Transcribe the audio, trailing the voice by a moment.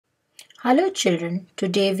Hello children,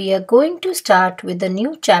 today we are going to start with a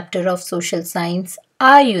new chapter of social science,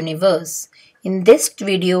 our universe. In this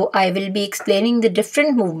video, I will be explaining the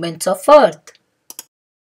different movements of Earth.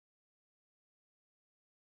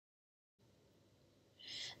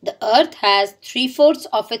 The Earth has 3/4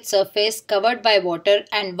 of its surface covered by water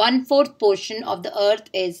and 1/4 portion of the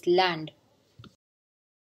Earth is land.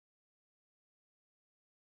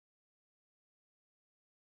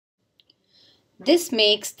 This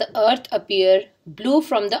makes the Earth appear blue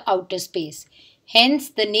from the outer space. Hence,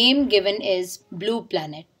 the name given is blue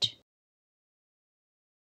planet.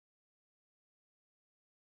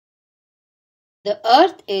 The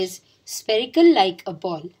Earth is spherical like a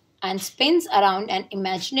ball and spins around an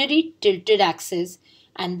imaginary tilted axis,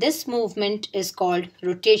 and this movement is called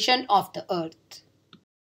rotation of the Earth.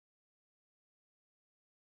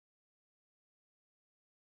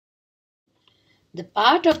 The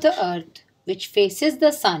part of the Earth which faces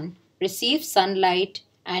the sun receives sunlight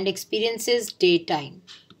and experiences daytime.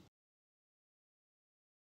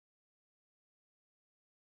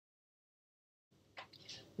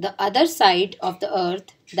 The other side of the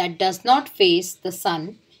Earth that does not face the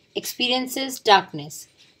sun experiences darkness,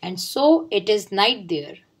 and so it is night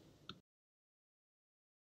there.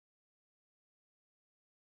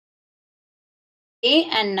 Day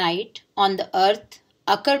and night on the Earth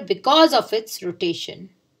occur because of its rotation.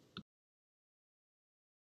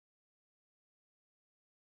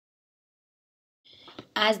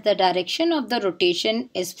 As the direction of the rotation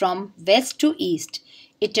is from west to east,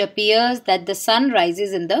 it appears that the sun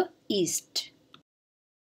rises in the east.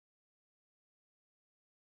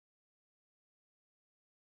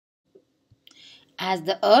 As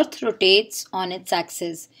the Earth rotates on its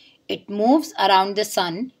axis, it moves around the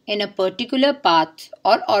sun in a particular path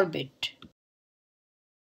or orbit.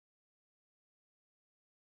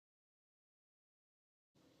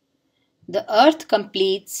 The Earth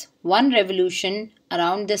completes one revolution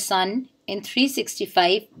around the sun in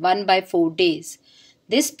 365 1/4 days.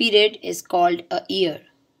 This period is called a year.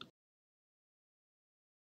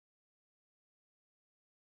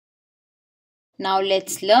 Now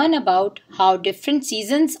let's learn about how different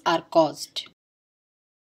seasons are caused.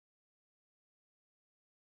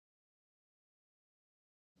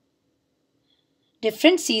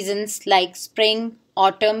 Different seasons like spring,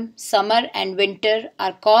 autumn, summer and winter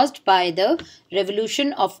are caused by the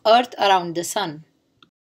revolution of Earth around the sun.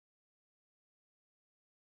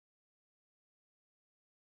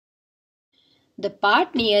 The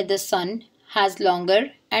part near the sun has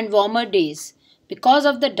longer and warmer days because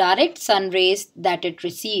of the direct sun rays that it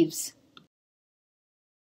receives.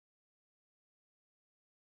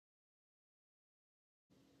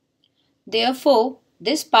 Therefore,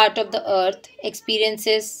 this part of the Earth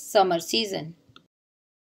experiences summer season.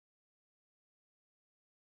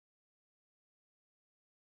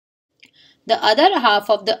 The other half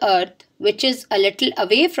of the Earth, which is a little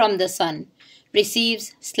away from the sun,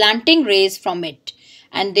 receives slanting rays from it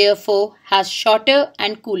and therefore has shorter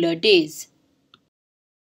and cooler days.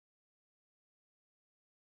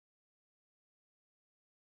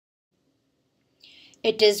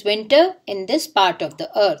 It is winter in this part of the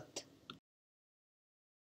Earth.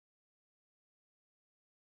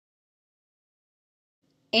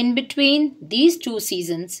 In between these two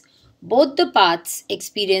seasons, both the parts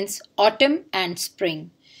experience autumn and spring,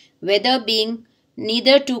 weather being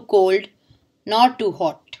neither too cold nor too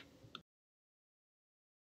hot.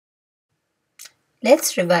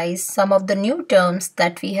 Let's revise some of the new terms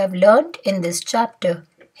that we have learned in this chapter.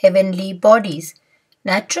 Heavenly bodies,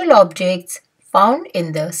 natural objects found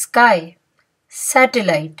in the sky.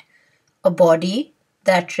 Satellite, a body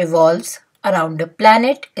that revolves around a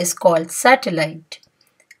planet is called satellite.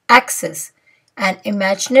 Axis, an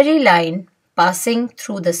imaginary line passing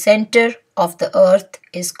through the center of the Earth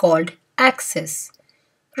is called axis.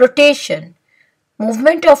 Rotation,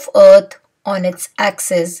 movement of Earth on its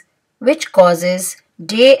axis which causes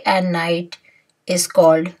day and night is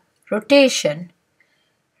called rotation.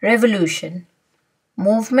 Revolution,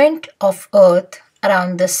 movement of Earth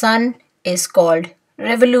around the sun is called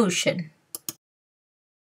revolution.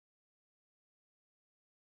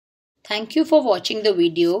 Thank you for watching the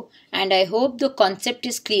video and I hope the concept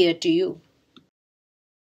is clear to you.